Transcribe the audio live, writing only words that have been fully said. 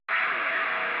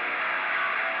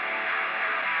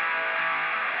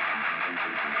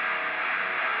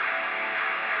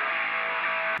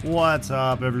What's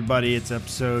up, everybody? It's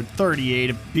episode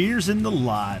 38 of Beers in the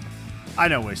Lot. I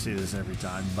know I say this every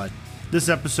time, but this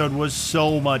episode was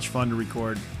so much fun to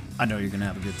record. I know you're going to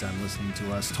have a good time listening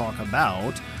to us talk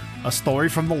about a story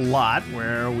from the lot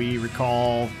where we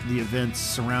recall the events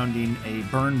surrounding a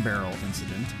burn barrel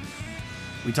incident.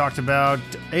 We talked about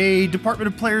a Department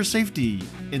of Player Safety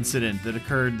incident that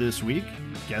occurred this week.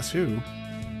 Guess who?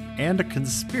 And a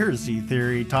conspiracy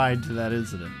theory tied to that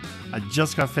incident. I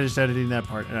just got finished editing that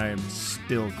part, and I am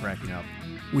still cracking up.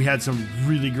 We had some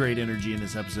really great energy in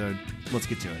this episode. Let's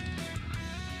get to it.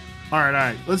 All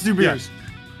right. Let's do beers.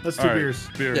 Yeah. Let's do beers.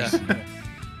 Beers. Yeah.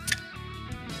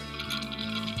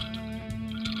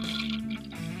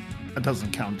 That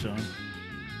doesn't count, John.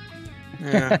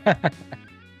 Yeah.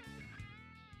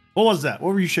 What was that?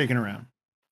 What were you shaking around?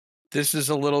 This is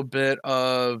a little bit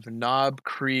of Knob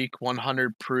Creek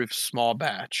 100 proof small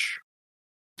batch.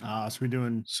 So we're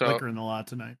doing liquor in the lot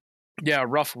tonight. Yeah,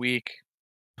 rough week.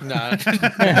 Nah.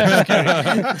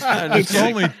 It's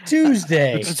only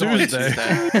Tuesday. It's only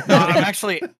Tuesday. No, I'm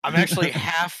actually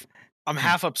half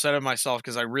upset at myself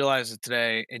because I realized it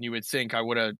today, and you would think I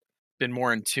would have been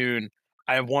more in tune.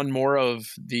 I have one more of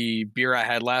the beer I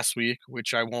had last week,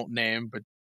 which I won't name, but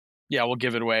yeah, we'll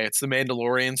give it away. It's the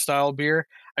Mandalorian style beer.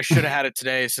 I should have had it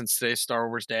today since today's Star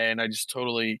Wars Day, and I just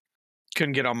totally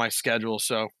couldn't get on my schedule.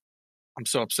 So I'm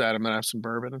so upset. I'm gonna have some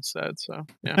bourbon instead. So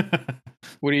yeah.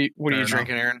 What are you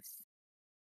drinking, Aaron?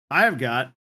 I have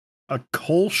got a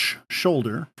Kolsch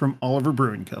Shoulder from Oliver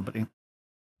Brewing Company.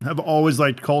 I've always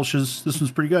liked Kolsch's. This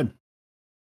one's pretty good.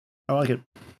 I like it.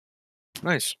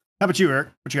 Nice. How about you, Eric?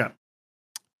 What you got?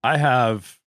 I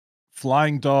have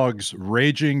Flying Dog's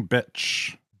Raging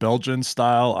Bitch Belgian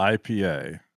style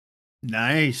IPA.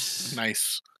 Nice.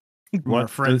 Our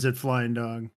friends at Flying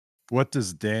Dog. What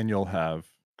does Daniel have?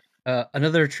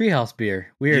 Another Treehouse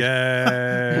beer. Weird.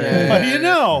 Yay. How do you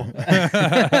know?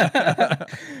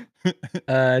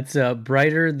 It's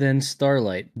Brighter Than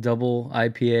Starlight double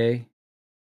IPA.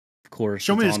 Of course.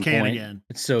 Show me it's this on can point. again.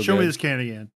 It's so Show good. me this can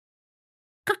again.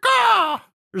 Caw-caw!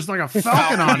 There's like a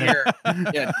falcon on it.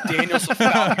 Yeah, Daniel's a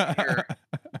falconeer.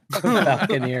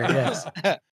 Falconeer, yes.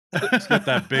 He's got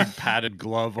that big padded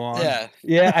glove on. Yeah.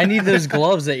 Yeah, I need those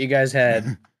gloves that you guys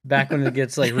had back when it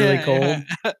gets like really cold.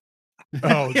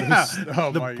 Oh, Yeah.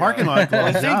 oh The my parking God. lot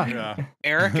gloves. I think- Yeah. Yeah.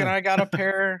 Eric and I got a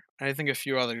pair, and I think a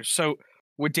few others. So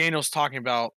what Daniel's talking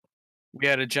about, we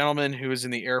had a gentleman who was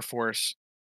in the Air Force.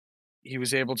 He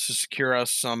was able to secure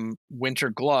us some winter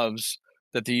gloves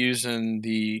that they use in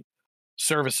the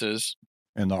services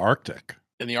In the Arctic.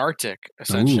 in the Arctic,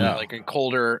 essentially, Ooh. like in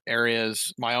colder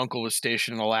areas. My uncle was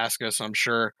stationed in Alaska, so I'm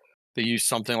sure they use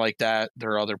something like that.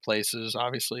 There are other places,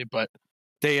 obviously, but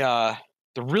they're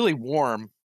really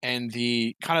warm. And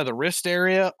the kind of the wrist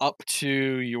area up to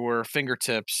your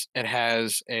fingertips, it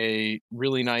has a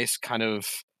really nice kind of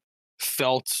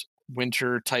felt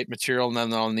winter type material. And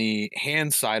then on the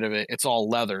hand side of it, it's all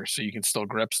leather, so you can still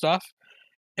grip stuff.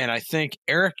 And I think,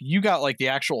 Eric, you got like the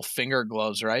actual finger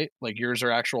gloves, right? Like yours are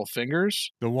actual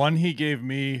fingers. The one he gave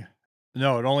me,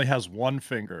 no, it only has one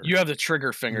finger. You have the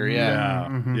trigger finger, yeah. Yeah.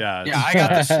 Mhm. Yeah. Yeah, I got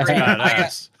the straight.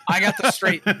 Badass. I got the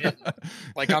straight mitten.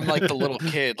 Like I'm like the little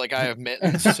kid. Like I have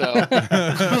mittens. So,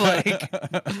 like,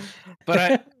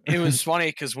 but it was funny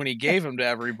because when he gave them to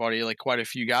everybody, like quite a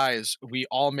few guys, we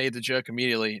all made the joke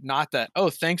immediately. Not that,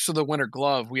 oh, thanks for the winter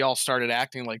glove. We all started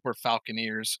acting like we're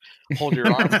falconeers. Hold your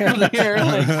arm over the air,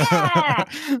 like. "Ah!"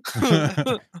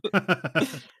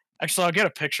 Actually, I'll get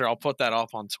a picture. I'll put that up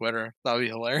on Twitter. That would be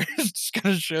hilarious. Just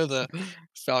gonna show the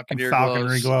falconeer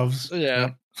Falconry gloves. gloves. Yeah.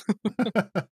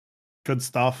 Yep. Good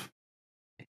stuff.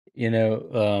 You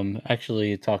know,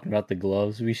 actually talking about the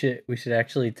gloves, we should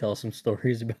actually tell some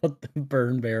stories about the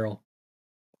burn barrel.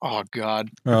 Oh God.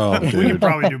 Oh, We can dude.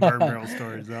 probably do burn barrel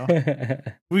stories, though.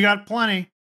 We got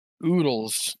plenty.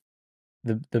 Oodles.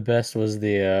 The best was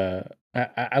the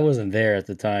I wasn't there at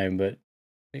the time, but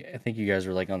I think you guys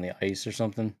were like on the ice or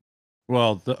something.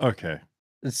 Well, okay.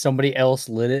 Somebody else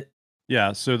lit it.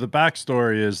 Yeah. So the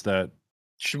backstory is that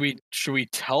Should we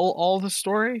tell all the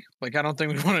story? Like I don't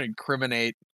think we want to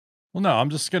incriminate. well, no, I'm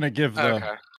just gonna give the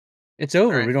Okay. It's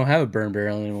over. Alright. We don't have a burn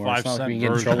barrel anymore. It's not like 5-cent we can get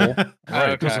in version. trouble. right.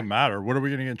 It Okay. doesn't matter. What are we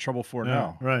gonna get in trouble for Yeah,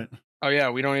 now? right. Oh yeah,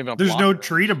 we don't even. There's block no it.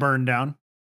 tree to burn down.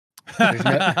 There's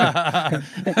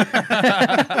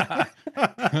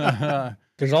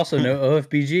There's also no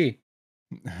OFBG.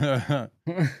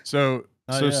 so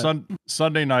Oh, yeah.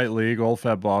 Sunday Night League, Old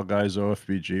Fat Ball Guys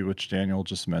OFBG, which Daniel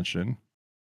just mentioned.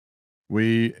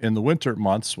 We in the winter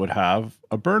months would have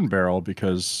a burn barrel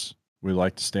because we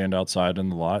like to stand outside in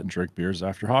the lot and drink beers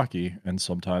after hockey, and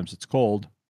sometimes it's cold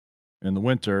in the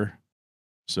winter,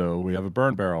 so we have a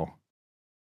burn barrel.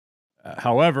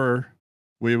 However,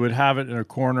 we would have it in a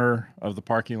corner of the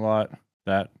parking lot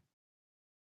that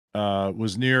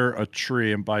was near a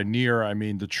tree, and by near I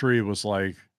mean the tree was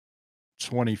like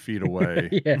 20 feet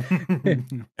away, Yeah.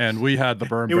 and we had the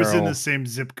burn It was in barrel. the same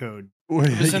zip code. It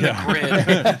was in the grid.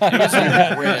 It was in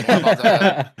the grid. How about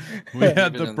that? We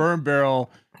had the Even- burn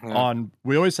barrel Yeah. on.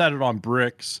 We always had it on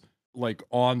bricks, like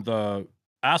on the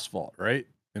asphalt, right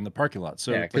in the parking lot.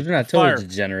 So Yeah, because like, we're not the total fire-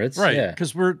 degenerates. right? Yeah.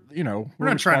 Because we're We're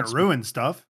not trying to responsible- ruin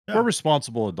stuff. Yeah. We're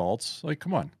responsible adults. Like,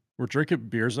 come on, we're drinking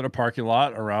beers in a parking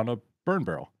lot around a burn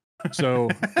barrel. So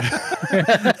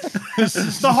This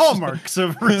is the hallmarks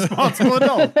of responsible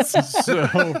adults.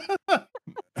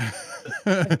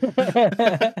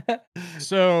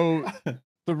 So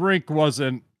the rink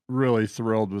wasn't really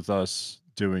thrilled with us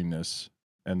doing this,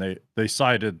 and they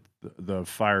cited the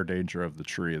fire danger of the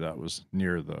tree that was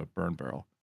near the burn barrel.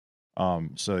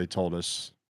 So they told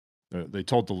us, they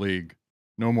told the league,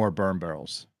 no more burn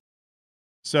barrels.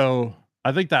 So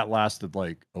I think that lasted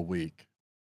like a week,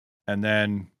 and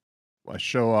then I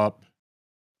show up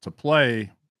to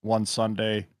play one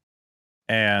Sunday,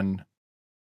 and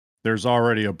there's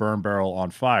already a burn barrel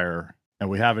on fire, and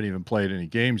we haven't even played any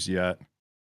games yet.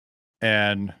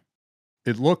 And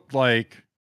it looked like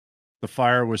the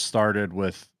fire was started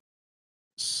with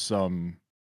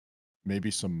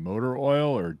maybe some motor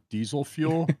oil or diesel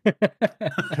fuel,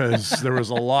 because there was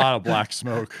a lot of black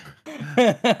smoke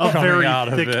A coming very out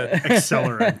of thick it.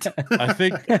 accelerant.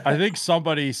 I think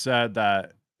somebody said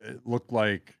that it looked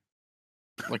like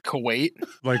Like Kuwait.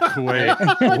 Kuwait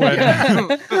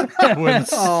when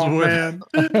Oh, when, man.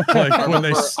 like when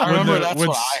they I remember when, that's when,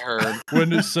 what I heard. when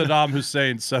Saddam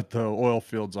Hussein set the oil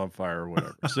fields on fire or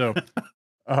whatever. So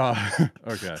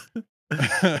okay.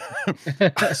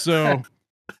 So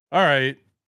all right,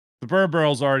 the burn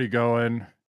barrel's already going.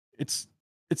 It's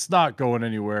not going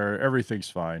anywhere. Everything's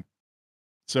fine.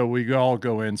 So we all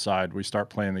go inside. We start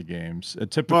playing the games. And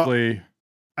typically,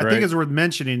 I right? think it's worth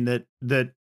mentioning that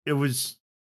that was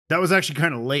actually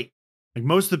kind of late. Like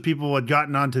most of the people had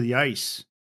gotten onto the ice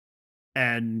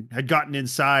and had gotten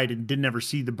inside and didn't ever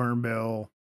see the burn barrel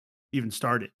even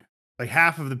started. Like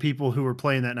half of the people who were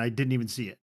playing that night didn't even see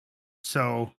it.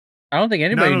 So I don't think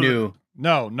anybody None of the- knew.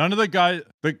 No, none of the guys,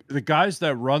 the guys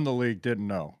that run the league didn't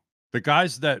know. The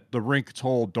guys that the rink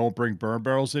told don't bring burn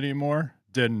barrels anymore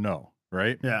didn't know,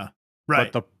 right? yeah,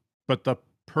 right. But the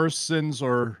person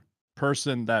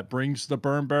that brings the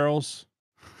burn barrels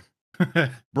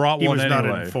brought He one was not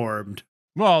anyway. informed.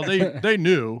 Well, they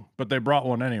knew, but they brought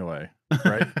one anyway.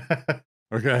 Right.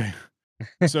 Okay.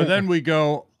 So then we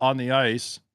go on the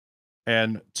ice,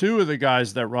 and two of the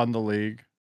guys that run the league,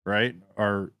 right,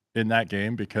 are in that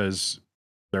game because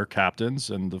they're captains,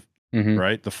 and the Mhm.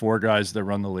 right, the four guys that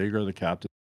run the league are the captains.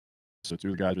 So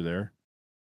two guys are there.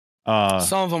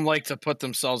 Some of them like to put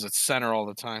themselves at center all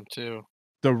the time too.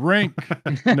 The rink,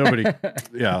 nobody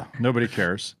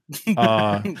cares.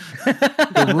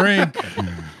 The rink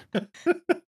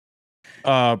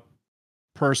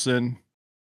person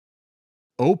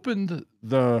opened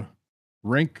the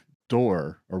rink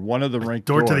door, or one of the rink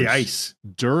Door to the doors, ice.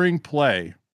 during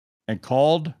play, and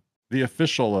called the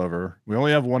official over. We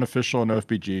only have one official in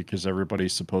OFBG because everybody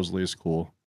supposedly is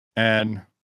cool. And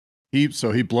he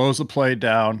blows the play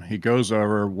down. He goes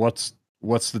over, what's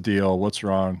the deal? What's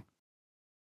wrong?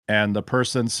 And the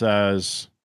person says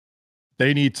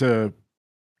they need to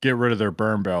get rid of their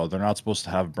burn barrel. They're not supposed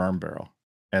to have a burn barrel.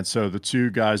 And so the two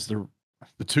guys, the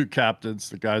two captains,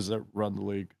 the guys that run the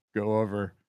league, go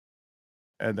over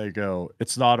and they go,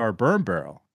 "It's not our burn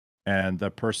barrel." And the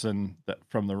person that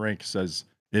from the rink says,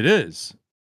 "It is."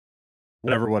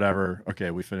 Whatever.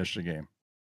 Okay, we finished the game.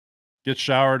 Get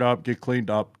showered up, get cleaned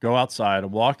up, go outside.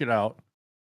 I'm walking out.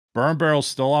 Burn barrel's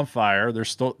still on fire.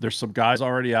 There's some guys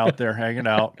already out there hanging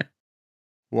out.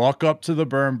 Walk up to the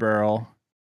burn barrel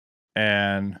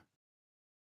and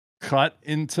cut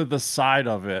into the side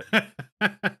of it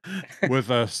with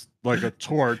a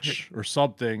torch or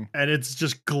something. And it's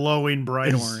just glowing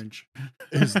bright Is- orange.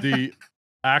 Is the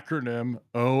acronym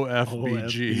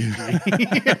OFBG.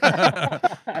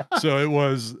 So it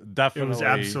was It definitely was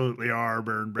absolutely our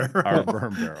burn barrel. our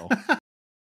burn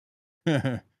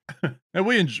barrel. And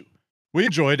we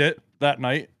enjoyed it that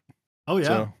night. Oh yeah.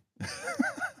 So,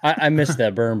 I missed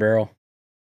that burn barrel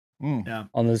mm.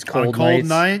 on those On cold, cold nights.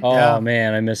 night? Oh Yeah.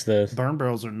 man, I miss those. Burn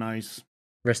barrels are nice.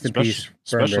 Rest in peace, burn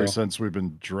Especially barrel. since we've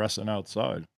been dressing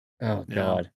outside. Oh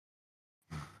Yeah.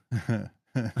 god.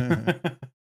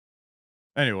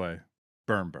 Anyway,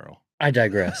 burn barrel. I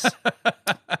digress.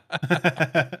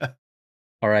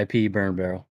 R.I.P. burn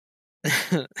barrel.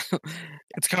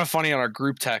 It's kind of funny on our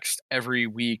group text every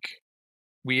week.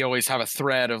 we always have a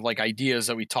thread of like ideas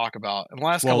that we talk about. In the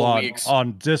last couple Well, of weeks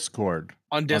on Discord.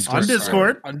 on Discord,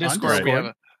 On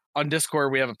Discord. on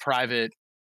Discord, we have a private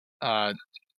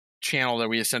channel that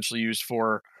we essentially use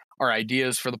for our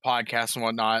ideas for the podcast and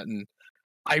whatnot. And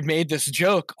I made this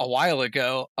joke a while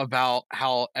ago about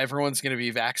how everyone's going to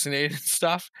be vaccinated and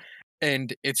stuff,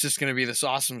 and it's just going to be this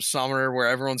awesome summer where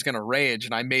everyone's going to rage.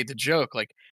 And I made the joke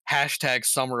like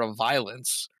 #summer of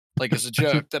violence, like as a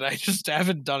joke that I just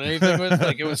haven't done anything with.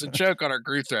 Like it was a joke on our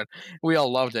group thread. We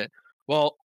all loved it.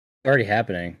 Well, Already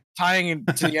happening. tying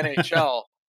into the NHL,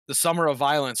 the summer of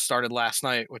violence started last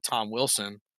night with Tom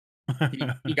Wilson.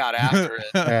 He got after it.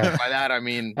 By that I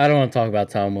mean I don't want to talk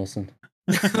about Tom Wilson.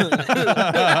 I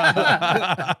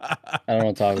don't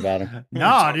want to talk about him.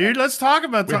 No, dude, let's talk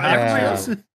about everybody else.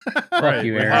 Right,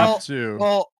 you, we Aaron. have to.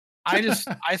 Well, I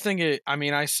think it. I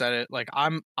mean, I said it. Like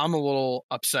I'm a little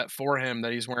upset for him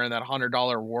that he's wearing that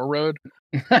 $100 War Road,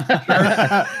 and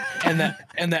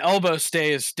the elbow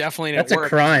stay is definitely That's at a work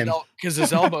crime. because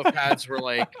his elbow pads were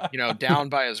like down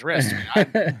by his wrist. I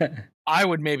mean, I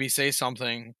would maybe say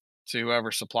something to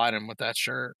whoever supplied him with that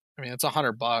shirt. I mean, it's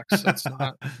 $100. That's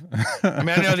not. I mean,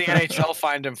 I know the NHL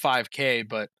fined him $5,000,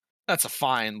 but that's a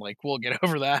fine. Like, we'll get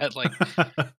over that. Like,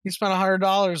 he spent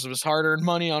 $100 of his hard-earned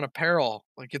money on apparel.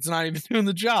 Like, it's not even doing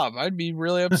the job. I'd be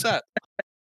really upset.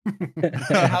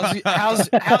 How's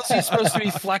he supposed to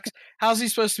be How's he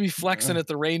supposed to be flexing at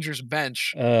the Rangers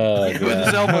bench with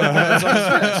his elbow pads on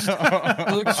his wrist?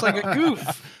 He looks like a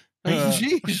goof. I mean,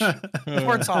 jeez.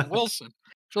 Poor Tom Wilson.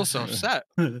 Feel so upset.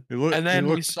 And then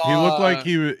we saw he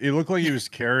looked like he was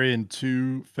carrying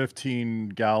 2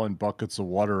 15-gallon buckets of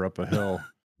water up a hill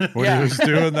when he was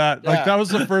doing that. Like that was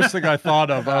the first thing I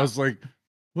thought of. I was like,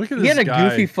 look at this guy. He had a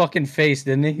goofy fucking face,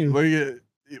 didn't he?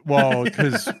 Well,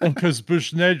 because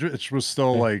Buchnevich was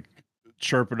still like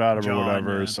chirping at him or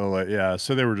whatever. Yeah. So like,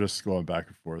 so they were just going back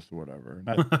and forth or whatever.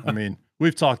 I mean,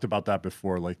 we've talked about that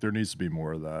before. Like there needs to be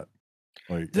more of that.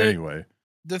 Like anyway.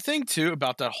 The thing too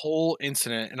about that whole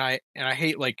incident, and I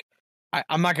hate like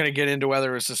I'm not going to get into whether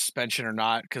it was suspension or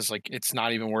not because like it's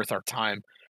not even worth our time.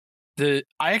 I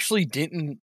actually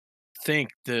didn't think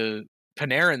the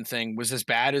Panarin thing was as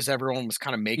bad as everyone was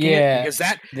kind of making it, because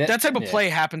that type of play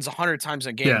happens 100 times in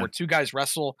a game where two guys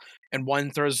wrestle and one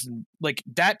throws, like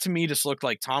that to me just looked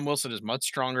like Tom Wilson is much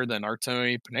stronger than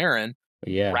Artemi Panarin.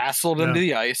 Wrestled into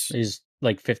the ice. He's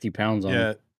like 50 pounds on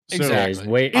him. So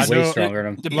exactly. He's way stronger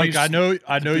than him. Like I know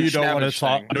you don't want to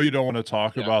talk. I know you don't want to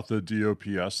talk about the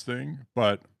DOPS thing,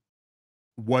 but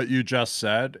what you just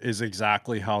said is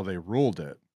exactly how they ruled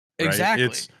it. Right?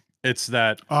 Exactly. It's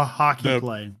that a hockey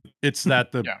play. It's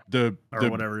that the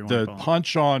the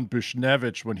punch on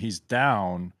Buchnevich when he's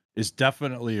down is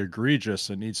definitely egregious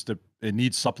and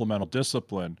needs supplemental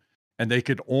discipline. And they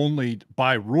could only,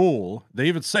 by rule, they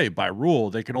even say by rule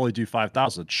they can only do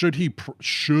 5,000. Should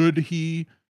he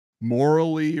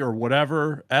morally or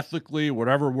whatever, ethically,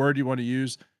 whatever word you want to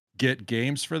use, get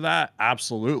games for that?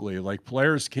 Absolutely. Like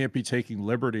players can't be taking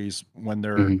liberties when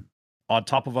they're on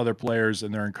top of other players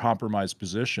and they're in compromised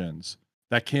positions.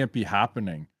 That can't be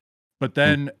happening. But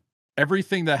then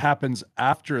everything that happens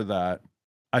after that,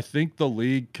 I think the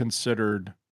league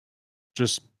considered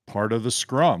just part of the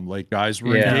scrum. Like guys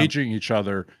were engaging each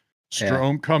other.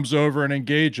 Strome comes over and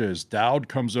engages. Dowd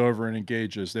comes over and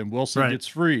engages. Then Wilson gets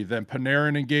free. Then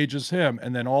Panarin engages him.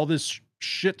 And then all this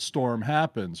shitstorm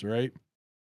happens, right?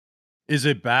 Is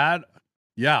it bad?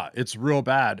 Yeah, it's real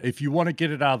bad. If you want to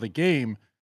get it out of the game,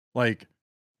 like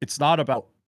it's not about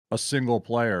a single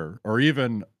player or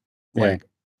even like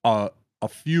a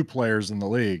few players in the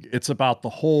league. It's about the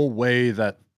whole way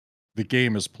that the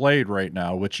game is played right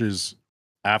now, which is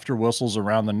after whistles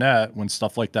around the net, when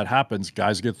stuff like that happens,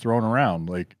 guys get thrown around.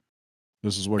 Like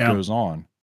this is what goes on.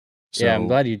 So, I'm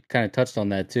glad you kind of touched on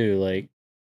that too. Like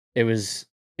it was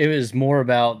more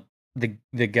about the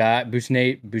guy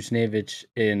Buchnevich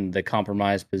in the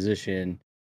compromised position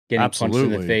getting punched in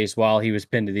the face while he was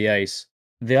pinned to the ice.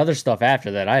 The other stuff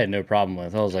after that, I had no problem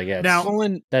with. I was like,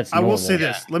 that's I will say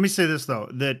this. Let me say this though,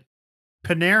 that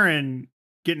Panarin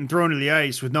getting thrown to the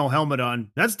ice with no helmet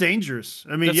on, that's dangerous.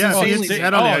 I mean, he hits his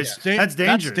head on the ice. That's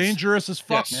dangerous. That's dangerous as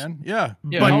fuck, man. Yeah.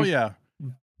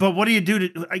 But what do you do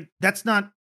to that's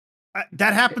not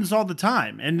that happens all the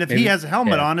time. And if he has a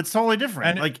helmet on, it's totally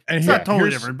different. It's not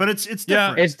totally different, but it's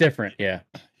different. It's different,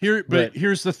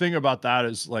 Here's the thing about that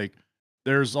is like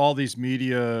there's all these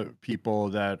media people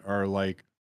that are like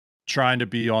trying to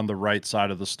be on the right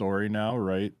side of the story now,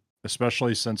 right?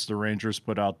 Especially since the Rangers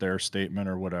put out their statement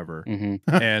or whatever.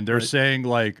 And they're saying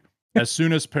like, as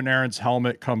soon as Panarin's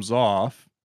helmet comes off,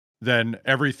 then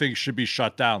everything should be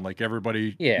shut down. Like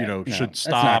everybody, should that's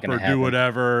stop or happen. do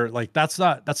whatever. Like that's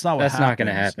not what that's happens. not going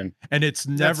to happen. And it's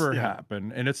never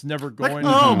happened. And it's never Like, going to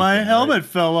oh, happen, my right? helmet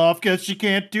fell off. Guess you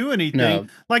can't do anything. No.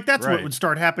 Like that's Right. what would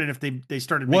start happening if they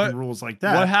started making rules like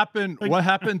that. What happened? Like- What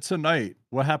happened tonight?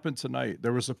 What happened tonight?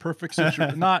 There was a perfect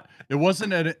situation. It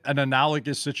wasn't an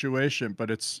analogous situation, but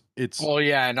it's. Well,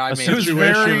 yeah, and I a mean, It was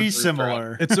situation- very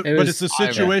similar. It's a, It but was- it's a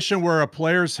situation where a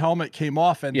player's helmet came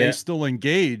off and they still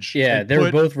engaged. Yeah, and they were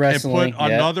both wrestling. And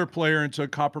put another player into a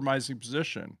compromising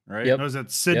position, right? Yep. That was at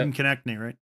Sid and Konechny,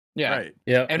 right? yeah. Right.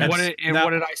 Yeah. And what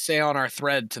did I say on our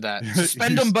thread to that?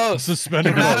 Suspend them both. Suspend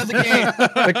Get them them out of both. the game.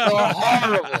 They're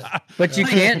horrible. But you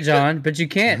can't, John. But you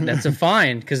can't. That's a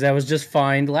fine because that was just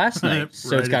fined last night.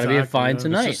 So it's Right, got to be a exactly, fine yeah. It's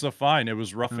tonight. just a fine. It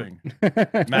was roughing.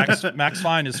 Max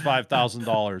fine is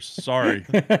 $5,000. Sorry.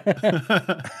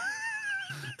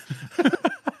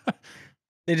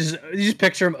 You just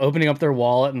picture them opening up their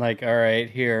wallet and like, all right,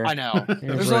 here. I know. Here's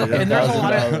There's a lot of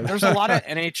 $1,000. there's a lot of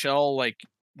NHL like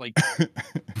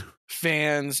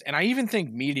fans, and I even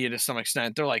think media to some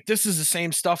extent. They're like, this is the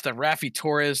same stuff that Rafi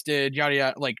Torres did, yada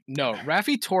yada. Like, no,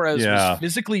 Rafi Torres Yeah. was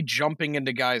physically jumping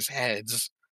into guys'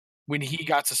 heads when he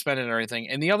got suspended and everything.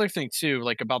 And the other thing too,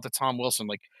 like about the Tom Wilson,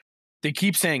 like they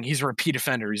keep saying he's a repeat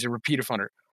offender. He's a repeat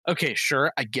offender. Okay,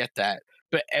 sure, I get that.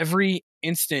 But every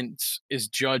instance is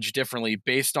judged differently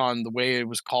based on the way it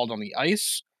was called on the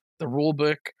ice, the rule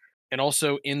book, and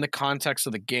also in the context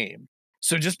of the game.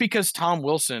 So just because Tom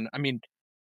Wilson, I mean,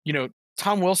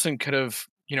 Tom Wilson could have,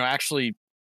 actually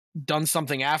done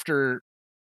something after,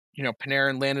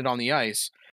 Panarin landed on the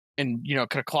ice and,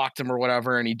 could have clocked him or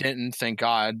whatever, and he didn't, thank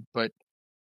God. But,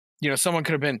 someone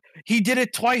could have been, he did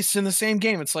it twice in the same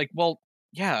game. It's like, well,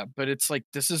 yeah, but it's like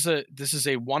this is a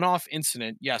one-off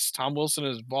incident. Yes, Tom Wilson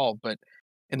is involved, but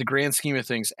in the grand scheme of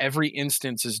things, every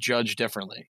instance is judged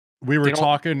differently. We were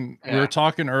talking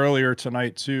earlier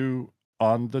tonight too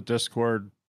on the Discord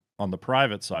on the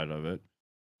private side of it.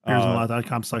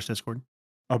 Here's.com/Discord.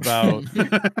 About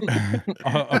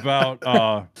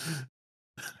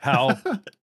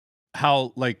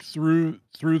how like through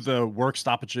the work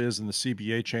stoppages and the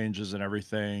CBA changes and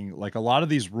everything, like a lot of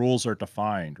these rules are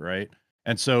defined, right?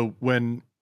 And so when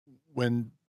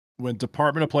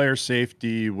Department of Player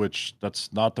Safety, which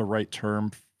that's not the right term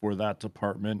for that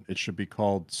department, it should be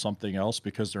called something else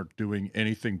because they're doing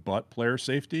anything but player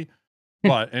safety.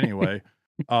 But anyway,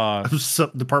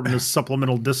 Department of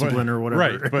Supplemental Discipline or whatever.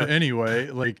 Right. But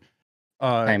anyway, like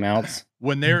timeouts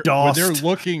when they're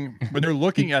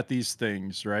looking at these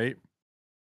things, right?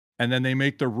 And then they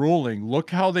make the ruling.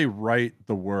 Look how they write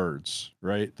the words,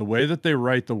 right? The way that they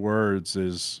write the words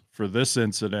is for this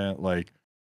incident, like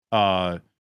the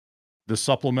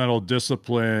supplemental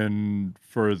discipline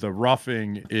for the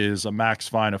roughing is a max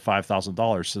fine of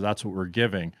 $5,000. So that's what we're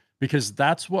giving because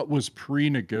that's what was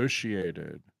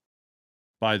pre-negotiated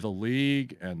by the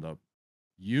league and the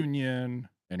union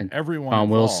and everyone. Tom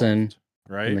involved, Wilson,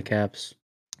 right? and the Caps.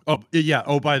 Oh yeah.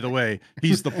 Oh, by the way,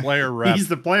 he's the player rep. He's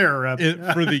the player rep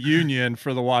for the union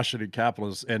for the Washington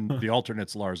Capitals, and the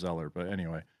alternate's Lars Eller. But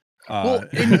anyway, and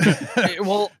I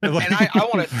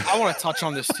want to touch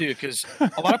on this too because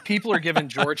a lot of people are giving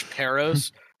George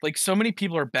Peros, like so many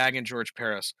people are bagging George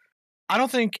Peros. I don't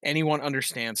think anyone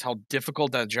understands how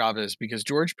difficult that job is because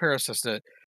George Peros has to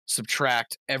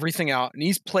subtract everything out, and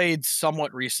he's played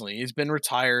somewhat recently. He's been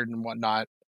retired and whatnot.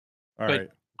 All right.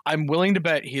 I'm willing to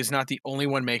bet he is not the only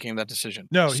one making that decision.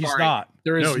 No, he's not.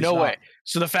 There is no way. Not.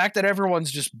 So the fact that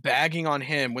everyone's just bagging on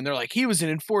him when they're like, he was an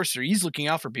enforcer, he's looking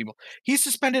out for people. He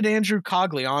suspended Andrew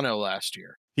Cogliano last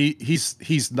year.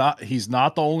 He's not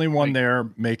the only one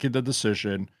there making the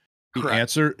decision.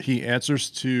 Correct. He answers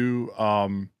to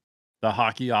the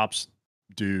hockey ops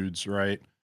dudes, right?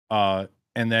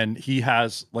 And then he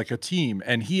has like a team,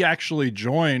 and he actually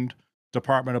joined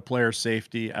Department of Player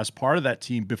Safety as part of that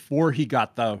team before he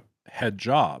got the head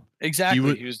job.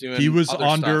 Exactly. He was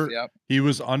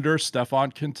under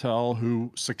Stefan Quintel,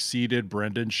 who succeeded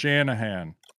Brendan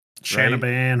Shanahan.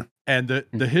 Shanahan. Right? And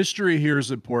the history here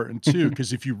is important too,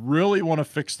 because if you really want to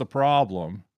fix the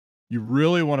problem, you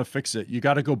really want to fix it, you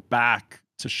got to go back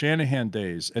to Shanahan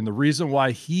days. And the reason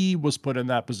why he was put in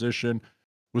that position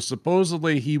was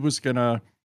supposedly he was going to,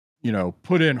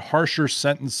 put in harsher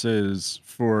sentences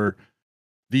for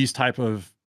these type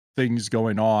of things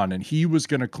going on, and he was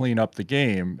going to clean up the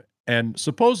game. And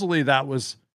supposedly that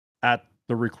was at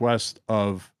the request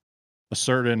of a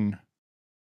certain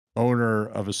owner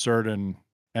of a certain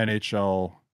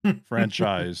NHL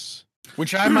franchise,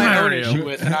 which I might own issue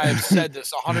with, and I have said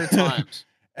this 100 times.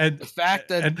 And the fact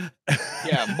that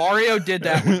Mario did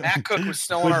that when Matt Cook was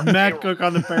still on our Matt payroll Cook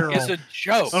on the payroll is a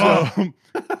joke.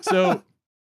 So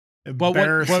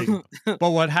embarrassing. But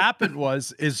what happened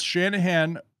is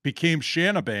Shanahan became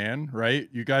Shanaban, right?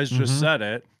 You guys just said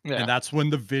it. Yeah. And that's when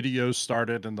the videos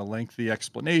started and the lengthy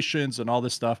explanations and all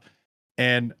this stuff.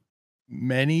 And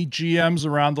many GMs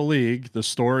around the league, the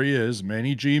story is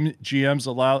many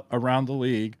GMs around the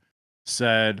league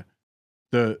said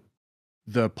the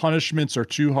punishments are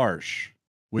too harsh.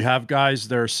 We have guys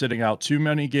that are sitting out too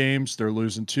many games. They're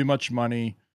losing too much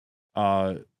money.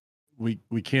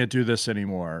 We can't do this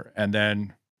anymore. And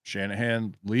then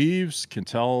Shanahan leaves,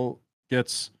 Quintel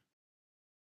gets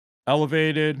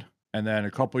elevated. And then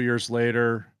a couple years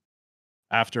later,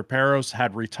 after Peros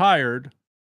had retired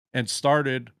and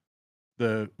started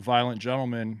the Violent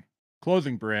Gentleman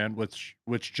clothing brand, which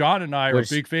John and I are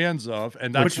big fans of,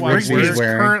 and that's why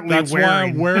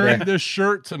I'm wearing this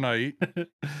shirt tonight.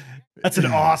 That's an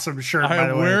awesome shirt.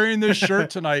 I'm wearing this shirt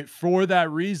tonight for that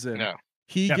reason. Yeah.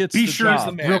 He gets the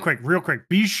job. Real quick.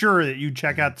 Be sure that you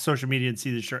check out social media and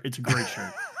see the shirt. It's a great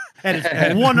shirt. And it's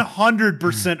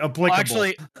 100% applicable. Well,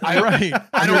 actually, I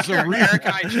don't care. Eric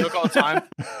and I joke all the time.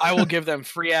 I will give them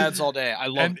free ads all day. I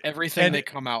love everything they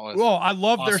come out with. Well, I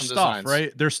love their awesome stuff, designs.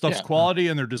 right? Their stuff's quality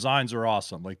and their designs are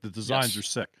awesome. Like the designs are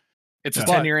sick. It's a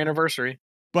 10-year anniversary.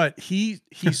 But he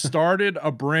started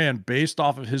a brand based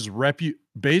off of his reputation.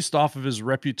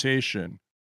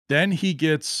 Then he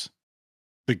gets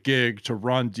the gig to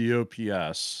run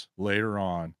DOPS later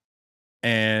on,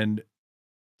 and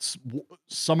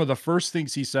some of the first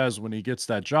things he says when he gets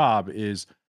that job is,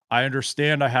 I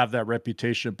understand I have that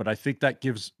reputation, but I think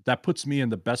that puts me in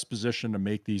the best position to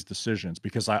make these decisions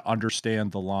because I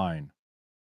understand the line.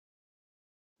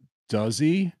 Does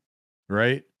he?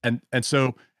 Right? And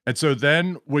so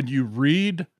then when you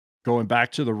read, going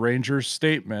back to the Rangers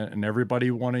statement and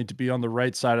everybody wanting to be on the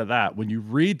right side of that, when you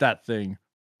read that thing,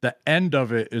 the end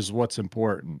of it is what's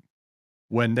important.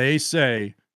 When they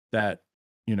say that,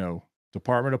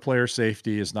 Department of Player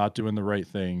Safety is not doing the right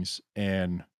things,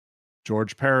 and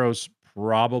George Peros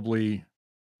probably,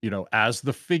 as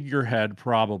the figurehead,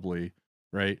 probably,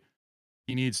 right,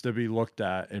 he needs to be looked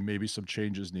at and maybe some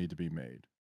changes need to be made,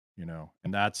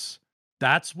 and that's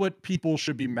what people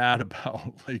should be mad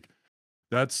about. Like,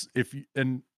 that's I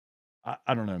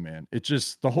don't know, man. It's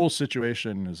just the whole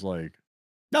situation is like,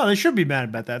 no, they should be mad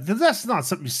about that. That's not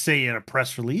something you say in a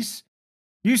press release.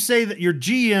 You say that your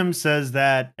GM says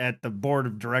that at the board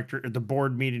of director, at the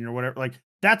board meeting or whatever. Like,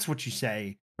 that's what you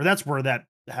say, or that's where that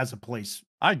has a place.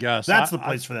 I guess that's the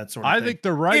place for that sort of thing. I think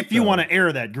they're right. If you want to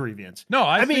air that grievance. No,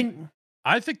 I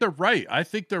think they're right. I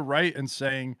think they're right in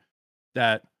saying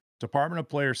that Department of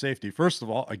Player Safety, first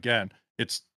of all, again,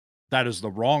 that is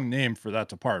the wrong name for that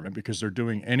department because they're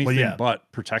doing anything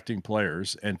but protecting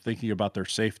players and thinking about their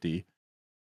safety.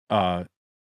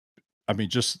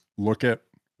 Just look at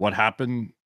what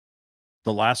happened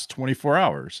the last 24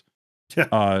 hours.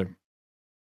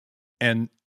 And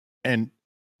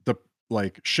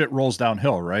the shit rolls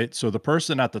downhill, right? So the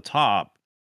person at the top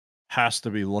has to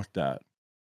be looked at.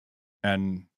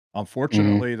 And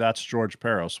unfortunately, that's George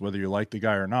Peros, whether you like the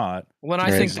guy or not. Well, I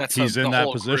think he's in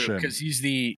that position because he's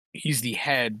the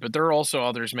head, but there are also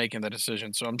others making the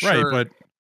decision. So I'm sure but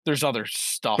there's other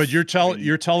stuff. But you're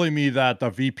telling me that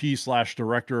the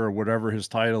VP/director or whatever his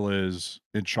title is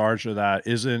in charge of that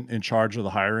isn't in charge of the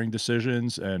hiring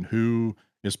decisions and who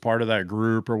is part of that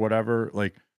group or whatever.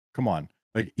 Like, come on.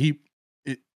 Like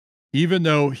even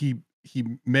though he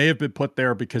may have been put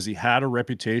there because he had a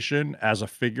reputation as a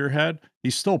figurehead,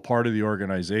 he's still part of the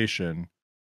organization.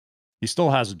 He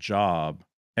still has a job.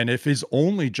 And if his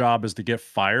only job is to get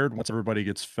fired once everybody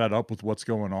gets fed up with what's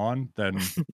going on, then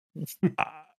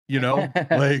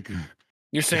like,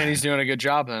 you're saying he's doing a good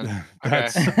job then. Okay.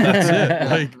 That's it.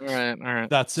 Like, all right.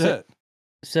 That's it.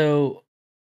 So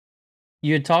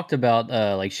you had talked about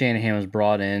Shanahan was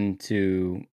brought in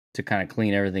to kind of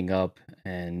clean everything up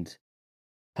and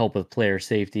help with player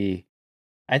safety.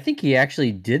 I think he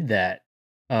actually did that.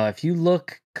 If you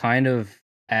look kind of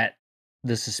at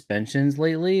the suspensions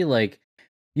lately, like,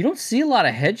 you don't see a lot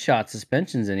of headshot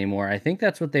suspensions anymore. I think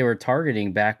that's what they were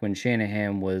targeting back when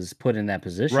Shanahan was put in that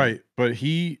position. Right, but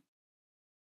we're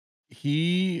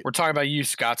talking about you,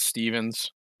 Scott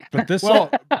Stevens. But this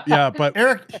but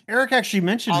Eric actually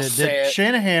mentioned that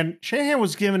Shanahan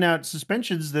was giving out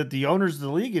suspensions that the owners of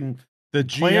the league and the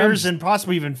players and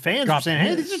possibly even fans were saying,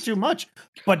 "Hey, these are too much."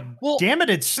 But damn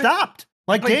it stopped.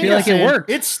 Like Daniel said, it worked.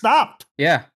 It stopped.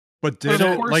 Yeah, but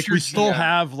we still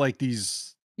have these.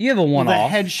 You have a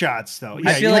one-off. The headshots, though.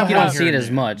 I feel like you don't see it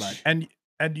as much. And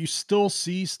you still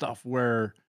see stuff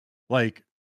where, like,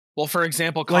 Well, for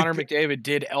example, Connor McDavid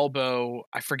did elbow.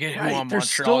 I forget who on There's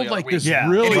Montreal. still like this this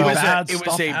really bad it stuff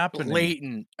was a happening.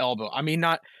 blatant elbow. I mean,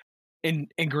 not. And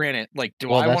granted, like, do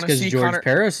well, I want to see George Connor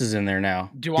Paris is in there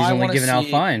now? Do He's I only want to giving out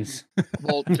see? fines.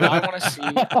 Well, do I want to see?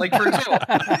 Like, for example,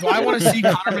 do I want to see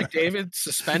Connor McDavid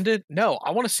suspended? No, I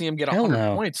want to see him get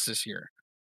 100 points this year.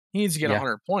 He needs to get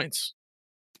 100 points.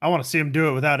 I want to see him do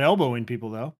it without elbowing people,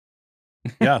 though.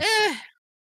 Yes.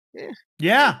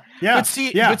 Yeah. But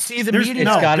see, the media.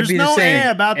 It's got to be the same.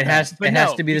 About it has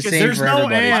to be the same there's for no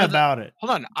everybody. about it. Hold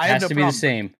on, it has to be the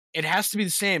same. It has to be the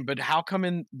same, but how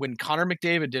come when Connor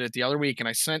McDavid did it the other week and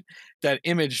I sent that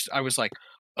image, I was like,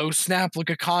 oh snap, look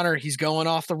at Connor, he's going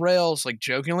off the rails, like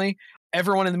jokingly.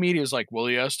 Everyone in the media was like, well,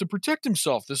 he has to protect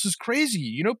himself. This is crazy.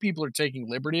 You know, people are taking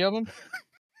liberty of him.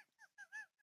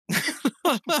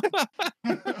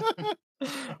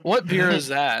 What beer is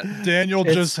that? Daniel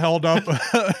just held up.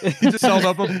 He just held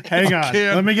up a Hang on.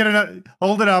 can. Let me get it.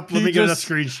 Hold it up. Let me get a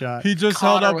screenshot. He just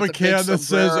held up a can that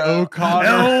says "Oh Connor."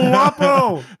 El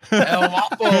Guapo. El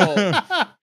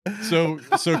Guapo.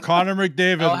 So Connor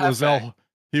McDavid was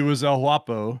El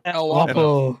Guapo. El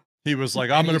Guapo. He was like,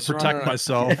 I'm going to protect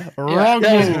myself. Wrong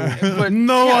move.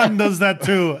 No one does that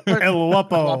too. El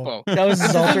Guapo. That was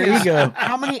his alter ego.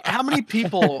 How many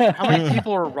people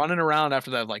are running around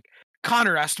after that? Like,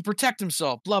 Connor has to protect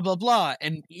himself, blah, blah, blah.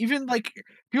 And even like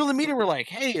people in the media were like,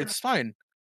 hey, it's fine.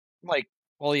 Like,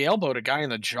 well, he elbowed a guy in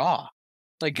the jaw.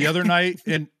 Like the other night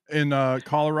in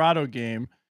Colorado game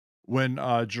when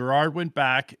Gerard went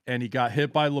back and he got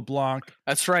hit by LeBlanc.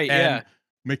 That's right. Yeah.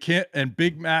 And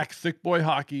Big Mac, Thick Boy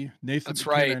Hockey, Nathan That's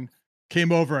McKinnon right.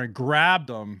 came over and grabbed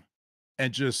him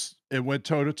and it went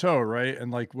toe to toe, right?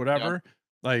 And like whatever,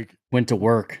 like went to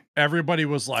work. Everybody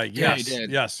was like, yes, he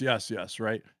did. yes,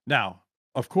 right? Now,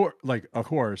 of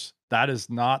course, that is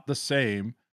not the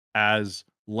same as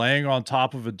laying on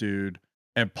top of a dude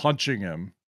and punching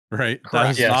him, right?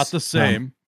 That is not the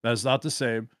same. That is not the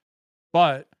same.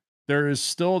 But there is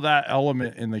still that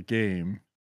element in the game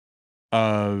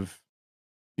of,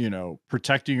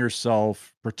 protecting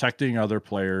yourself, protecting other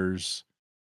players.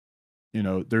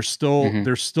 There's still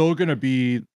going to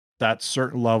be that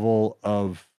certain level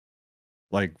of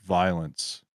like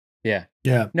violence. Yeah.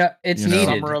 Yeah. No, it's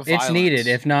needed. It's needed.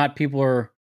 If not, people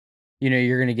are,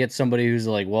 you're going to get somebody who's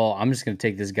like, well, I'm just going to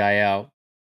take this guy out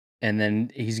and then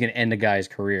he's going to end a guy's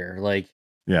career. Like,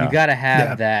 you got to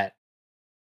have that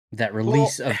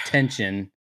release of tension.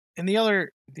 And the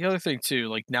other thing too,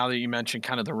 like now that you mentioned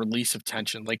kind of the release of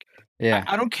tension, like,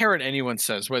 I don't care what anyone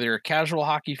says, whether you're a casual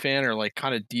hockey fan or like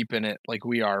kind of deep in it, like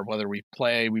we are, whether we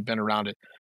play, we've been around it.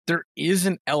 There is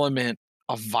an element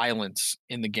of violence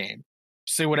in the game.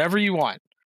 Say whatever you want.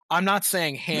 I'm not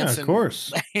saying Hanson, of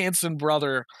course. Hanson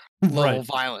brother level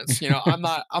violence. I'm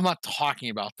not talking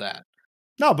about that.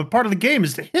 No, but part of the game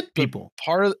is to hit people.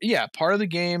 Part of the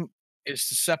game is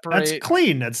to separate. That's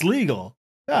clean. That's legal.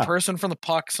 The person from the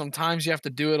puck. Sometimes you have to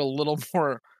do it a little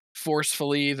more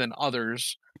forcefully than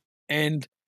others. And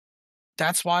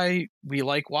that's why we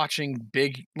like watching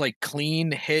big, like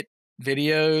clean hit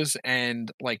videos. And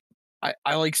like,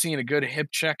 I like seeing a good hip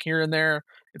check here and there.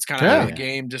 It's kind of out of the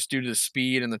game just due to the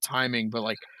speed and the timing. But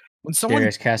like when someone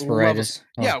Darius Kasparaitis.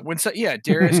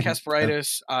 Darius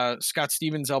Kasparaitis, Scott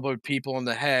Stevens elbowed people in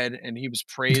the head and he was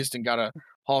praised and got a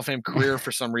Hall of Fame career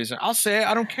for some reason. I'll say,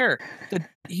 I don't care that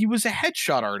he was a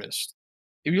headshot artist.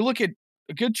 If you look at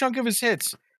a good chunk of his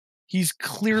hits, he's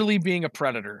clearly being a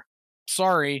predator.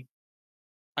 Sorry.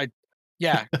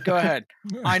 Go ahead.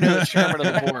 I know the chairman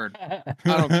of the board. I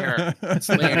don't care. It's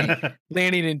Lanny.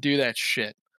 Lanny didn't do that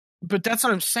shit. But that's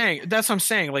what I'm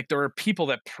saying. Like, there are people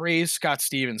that praise Scott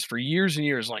Stevens for years and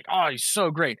years, like, oh, he's so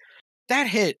great. That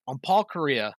hit on Paul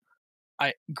Kariya,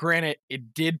 granted,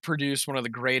 it did produce one of the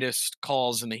greatest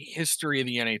calls in the history of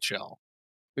the NHL.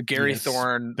 But Gary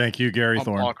Thorne. Thank you, Gary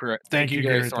Thorne. Thank you,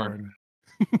 Gary Thorne.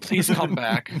 Please come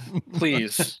back.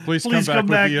 Please come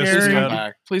back,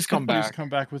 Gary. Please come back. Please come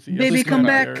back with the baby, come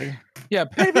back. Gary. Yeah,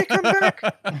 baby, come back.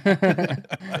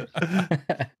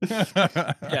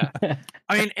 Yeah.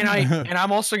 I mean, and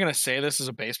I'm also gonna say this as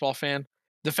a baseball fan.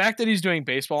 The fact that he's doing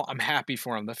baseball, I'm happy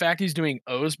for him. The fact he's doing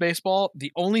O's baseball,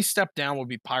 the only step down would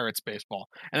be Pirates baseball,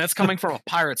 and that's coming from a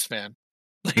Pirates fan.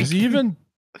 Like, Is he even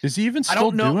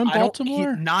still doing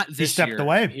Baltimore? Not this year. He stepped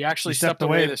away. He actually stepped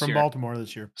away from Baltimore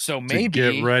this year. So maybe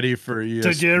get ready for ESPN.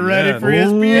 To get ready for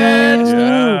ESPN.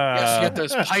 He has to get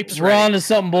those pipes ready. We're on to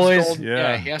something, boys. He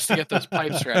has to get those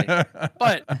pipes ready.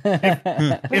 But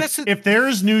if there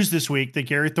is news this week that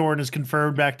Gary Thorne is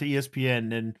confirmed back to ESPN,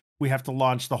 then we have to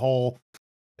launch the whole.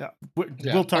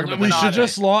 We'll talk about. We should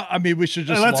just launch. I mean, we should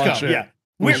just let's launch go. it. Yeah.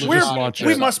 We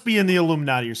Illuminati. must be in the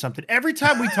Illuminati or something. Every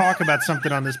time we talk about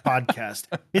something on this podcast,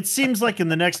 it seems like in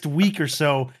the next week or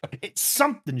so,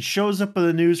 something shows up in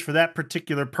the news for that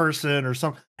particular person or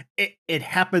something. It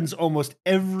happens almost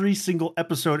every single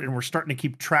episode, and we're starting to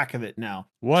keep track of it now.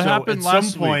 What happened at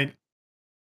last some point?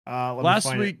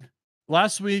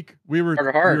 Last week we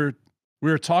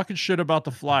were talking shit about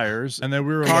the Flyers, and then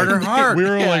we were Carter Hart. We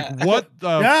were like, what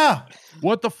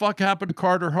the fuck happened to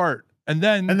Carter Hart? And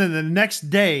then the next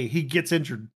day he gets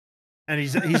injured and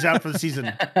he's out for the season.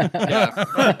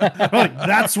 Like,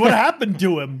 that's what happened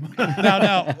to him.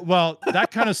 Well, that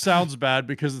kind of sounds bad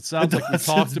because it sounds like we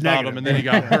talked about him and then he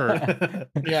got hurt.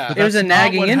 Yeah, it was a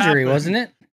nagging injury, wasn't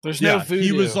it? There's no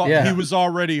voodoo. He was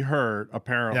already hurt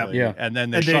apparently, and then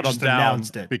they shut him down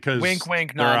because wink,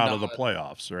 wink, they're out of the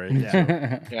playoffs, right?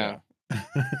 Yeah.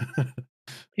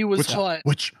 He was hot.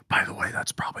 Which, by the way,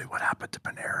 that's probably what happened to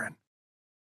Panarin.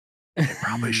 They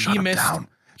probably shut him down.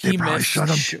 They probably shut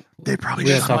him. They probably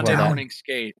shut him Monday down. morning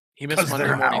skate. He missed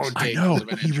Monday morning skate. I know.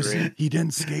 He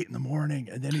didn't skate in the morning,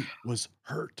 and then he was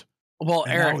hurt. Well,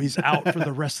 and Eric, now he's out for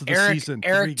the rest of the season.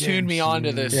 Eric tuned me on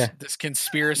to this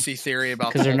conspiracy theory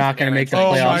about because they're not going to make the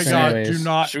playoffs. Oh my God! Anyways. Do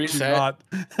not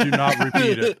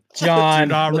repeat it, John.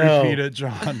 Do not repeat it,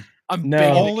 John.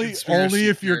 Only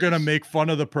if you're going to make fun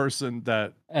of the person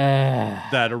that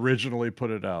originally put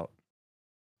it out.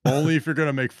 Only if you're going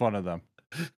to make fun of them.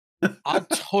 I'll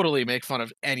totally make fun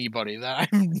of anybody that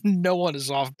no one is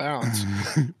off bounds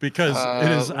because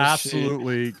it is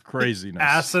absolutely craziness.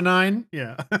 Asinine,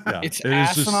 yeah. It's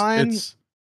asinine.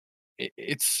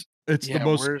 It's the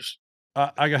most.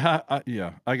 I got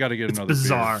to get another.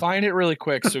 Bizarre. Beer. Find it really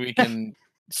quick so we can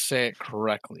say it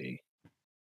correctly.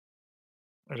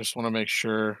 I just want to make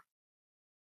sure.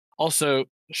 Also,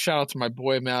 shout out to my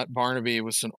boy Matt Barnaby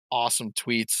with some awesome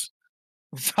tweets.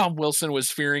 Tom Wilson was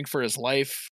fearing for his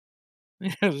life.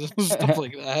 Stuff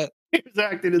like that. He was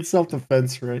acting in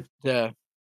self-defense, right? Yeah.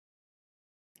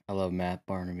 I love Matt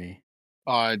Barnaby.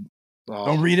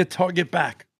 Don't read it. Get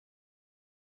back.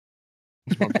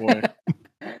 It's my boy.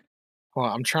 Hold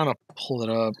on, I'm trying to pull it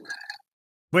up.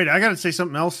 Wait, I got to say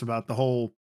something else about the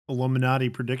whole Illuminati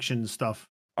prediction stuff.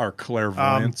 Our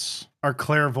clairvoyance.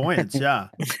 Yeah.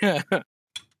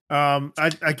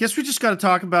 I guess we just got to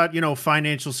talk about,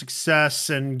 financial success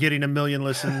and getting 1 million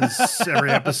listens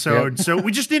every episode. So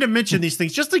we just need to mention these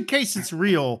things just in case it's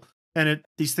real and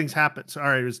these things happen. So, all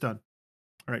right, it's done.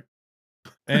 All right.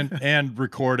 And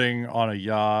recording on a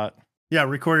yacht. Yeah,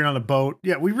 recording on a boat.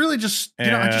 Yeah, we really just,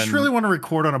 I just really want to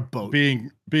record on a boat.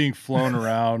 Being flown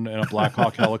around in a Black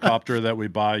Hawk helicopter that we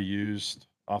buy used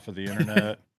off of the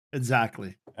internet.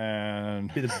 Exactly.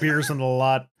 And be the beers on the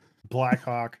lot, Black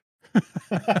Hawk.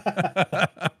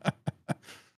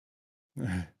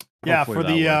 Yeah,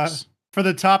 for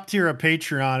the top tier of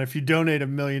Patreon, if you donate $1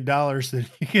 million, then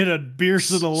you get a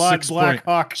beers of the lot Black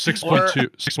Hawk.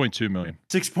 6.2 million.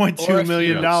 $6.2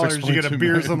 million. You get a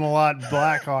beers on the lot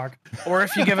Black Hawk. Or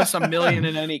if you give us $1 million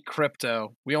in any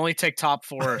crypto, we only take top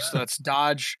 4. So that's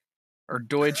Dodge or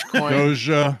Dogecoin,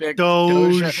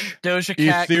 Doja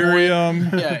Cat, Ethereum,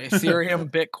 coin. Yeah,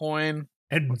 Ethereum, Bitcoin,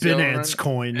 and Binance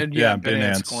Coin. And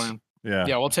Binance Coin.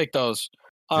 Yeah, we'll take those.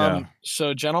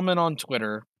 So, gentlemen on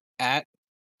Twitter at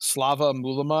Slava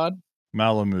Malamud.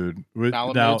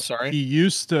 Now, sorry. He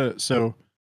used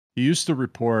to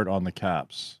report on the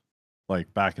Caps,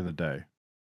 like back in the day.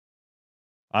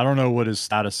 I don't know what his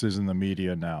status is in the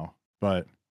media now, but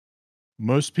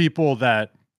most people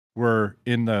that were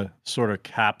in the sort of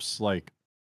Caps like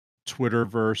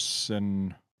Twitterverse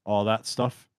and all that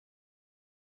stuff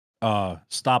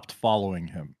stopped following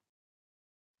him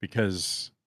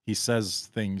because he says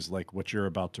things like what you're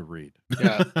about to read.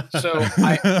 Yeah. So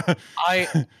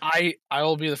I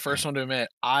will be the first one to admit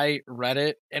I read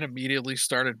it and immediately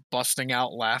started busting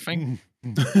out laughing.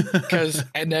 Which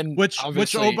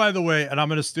by the way, and I'm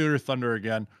going to steal your thunder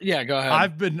again. Yeah, go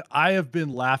ahead. I have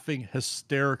been laughing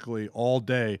hysterically all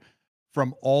day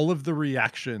from all of the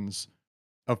reactions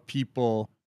of people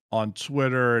on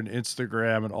Twitter and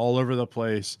Instagram and all over the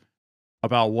place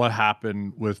about what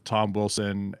happened with Tom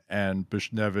Wilson and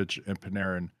Buchnevich and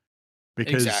Panarin.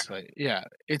 Because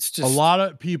it's just a lot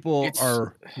of people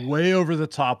are way over the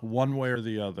top one way or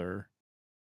the other,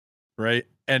 right?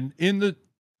 And in the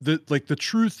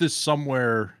truth is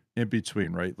somewhere in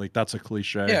between, right? Like that's a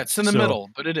cliche. Yeah, it's in the middle,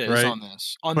 but it is right? on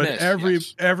this.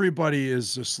 Everybody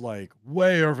is just like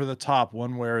way over the top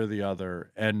one way or the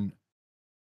other. And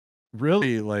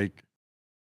really, like,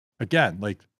 again,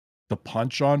 like the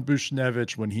punch on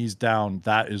Buchnevich when he's down,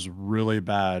 that is really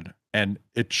bad. And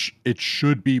it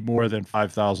should be more than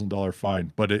 $5,000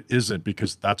 fine, but it isn't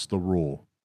because that's the rule,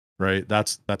 right?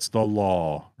 That's the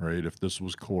law, right? If this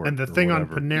was court. And the thing on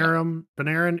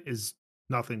Panarin is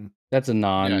nothing. That's a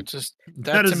non. Yeah, just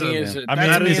that to me is a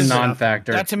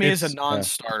non-factor. That to me is a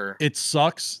non-starter. It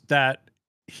sucks that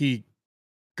he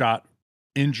got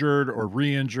injured or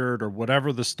re-injured or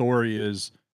whatever the story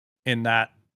is in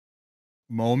that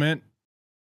moment.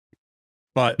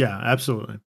 But yeah,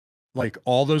 absolutely. Like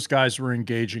all those guys were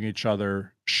engaging each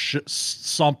other.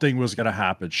 Something was going to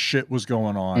happen. Shit was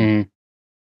going on. Mm.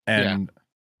 And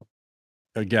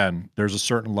again, there's a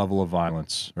certain level of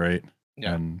violence, right?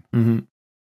 Yeah. And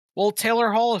well,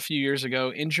 Taylor Hall a few years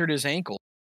ago injured his ankle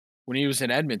when he was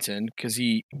in Edmonton because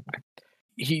he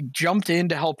jumped in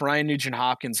to help Ryan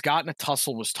Nugent-Hopkins, got in a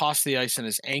tussle, was tossed to the ice, and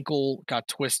his ankle got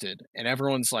twisted. And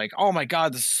everyone's like, "Oh my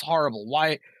God, this is horrible.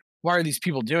 Why are these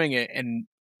people doing it?" And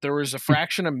there was a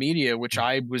fraction of media, which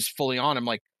I was fully on. I'm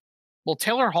like, well,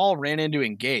 Taylor Hall ran in to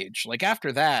engage. Like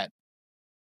after that,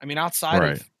 I mean, outside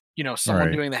of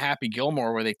someone doing the Happy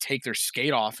Gilmore where they take their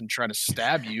skate off and try to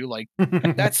stab you, like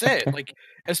that's it. Like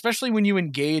especially when you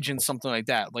engage in something like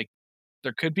that, like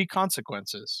there could be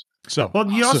consequences. So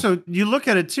well, you look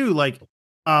at it too, like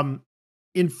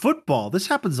in football, this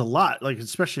happens a lot, like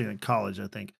especially in college, I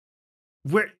think,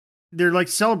 where they're like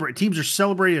teams are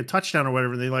celebrating a touchdown or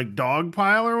whatever, they like dog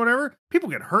pile or whatever. People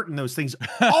get hurt in those things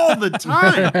all the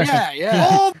time. yeah.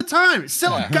 All the time.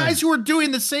 Guys who are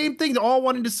doing the same thing, they're all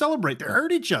wanting to celebrate. They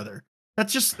hurt each other. That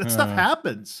stuff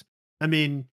happens. I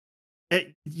mean,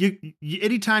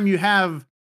 anytime you have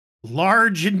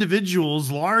large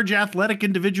athletic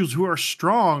individuals who are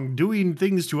strong doing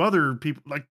things to other people,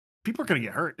 like people are going to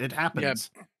get hurt. It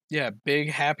happens. Yeah. Big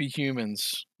happy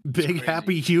humans. Big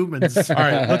happy humans. All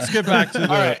right, let's get back to the.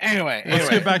 All right, anyway, let's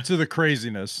get back to the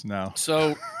craziness now.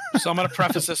 So I'm going to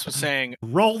preface this with saying,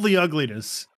 roll the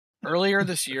ugliness. Earlier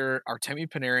this year, Artemi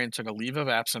Panarin took a leave of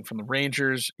absence from the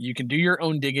Rangers. You can do your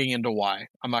own digging into why.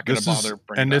 I'm not going to bother bringing it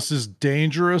up. And this is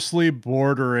dangerously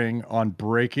bordering on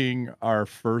breaking our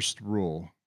first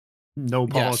rule. No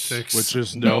politics. Which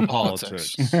is no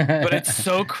politics. But it's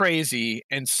so crazy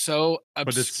and so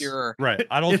obscure. Right.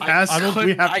 I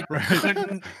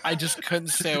just couldn't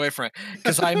stay away from it.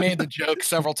 Because I made the joke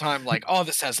several times like, oh,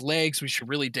 this has legs. We should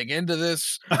really dig into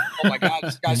this. Oh my God,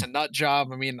 this guy's a nut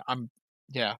job. I mean,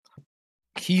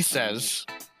 he says,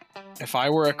 if I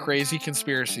were a crazy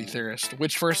conspiracy theorist,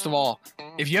 which first of all,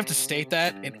 if you have to state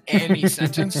that in any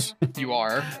sentence, you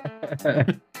are,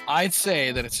 I'd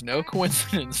say that it's no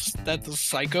coincidence that the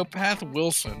psychopath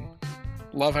Wilson,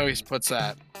 love how he puts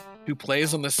that, who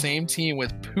plays on the same team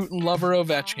with Putin lover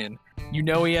Ovechkin,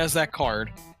 he has that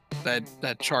card,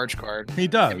 that charge card. He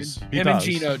does. Him and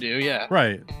Gino do, yeah.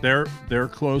 Right. They're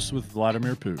close with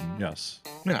Vladimir Putin, yes.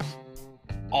 Yeah.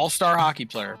 All-star hockey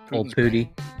player. Old Pooty.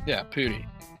 Yeah, Pooty.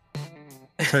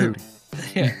 Pooty.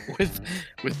 Yeah, with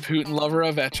Putin lover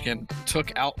Ovechkin,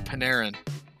 took out Panarin,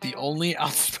 the only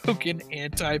outspoken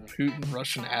anti-Putin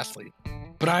Russian athlete.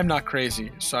 But I'm not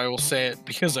crazy, so I will say it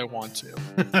because I want to.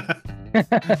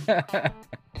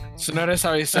 So notice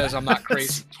how he says I'm not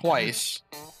crazy twice.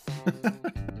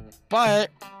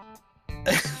 But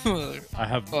I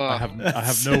have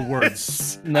no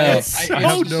words. No, I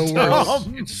have no words.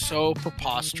 It's so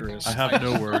preposterous. I have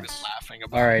no words. Laughing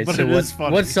about. All right, but so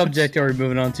what subject are we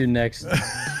moving on to next?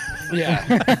 Yeah.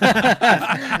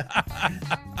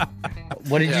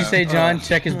 What did you say, John?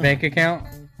 Check his bank account.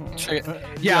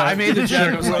 Yeah, I made the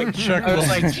joke. I was like, check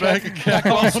Wilson's bank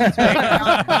account.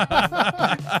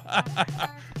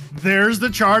 There's the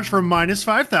charge for minus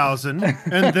 5,000,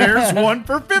 and there's one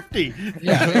for 50.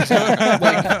 Yeah,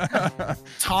 like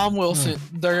Tom Wilson,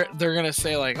 they're gonna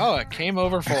say like, oh, it came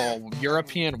over for a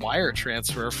European wire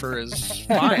transfer for his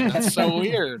fine. That's so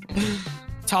weird.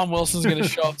 Tom Wilson's gonna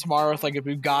show up tomorrow with like a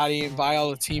Bugatti and buy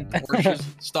all the team Porsches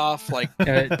and stuff. Like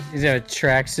he's got a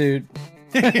tracksuit.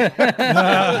 He's gonna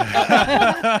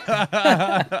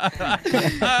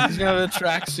have a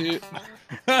tracksuit.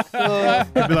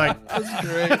 He'd be like, that's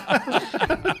great.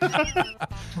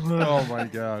 Oh my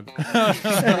God.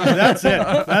 That's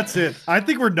it. I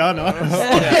think we're done. Honestly.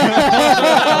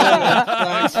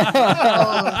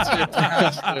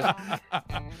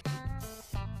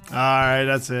 All right,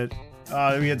 that's it.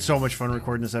 We had so much fun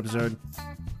recording this episode.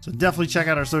 So definitely check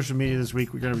out our social media this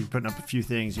week. We're going to be putting up a few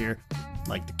things here,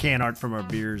 like the can art from our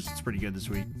beers. It's pretty good this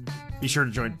week. Be sure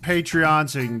to join Patreon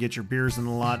so you can get your beers in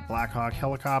the lot, Blackhawk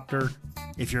Helicopter.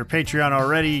 If you're a Patreon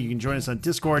already, you can join us on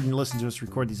Discord and listen to us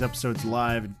record these episodes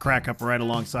live and crack up right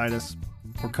alongside us.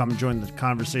 Or come join the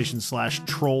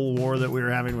conversation/troll war that we were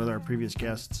having with our previous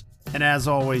guests. And as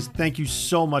always, thank you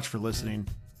so much for listening.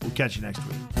 We'll catch you next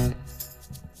week.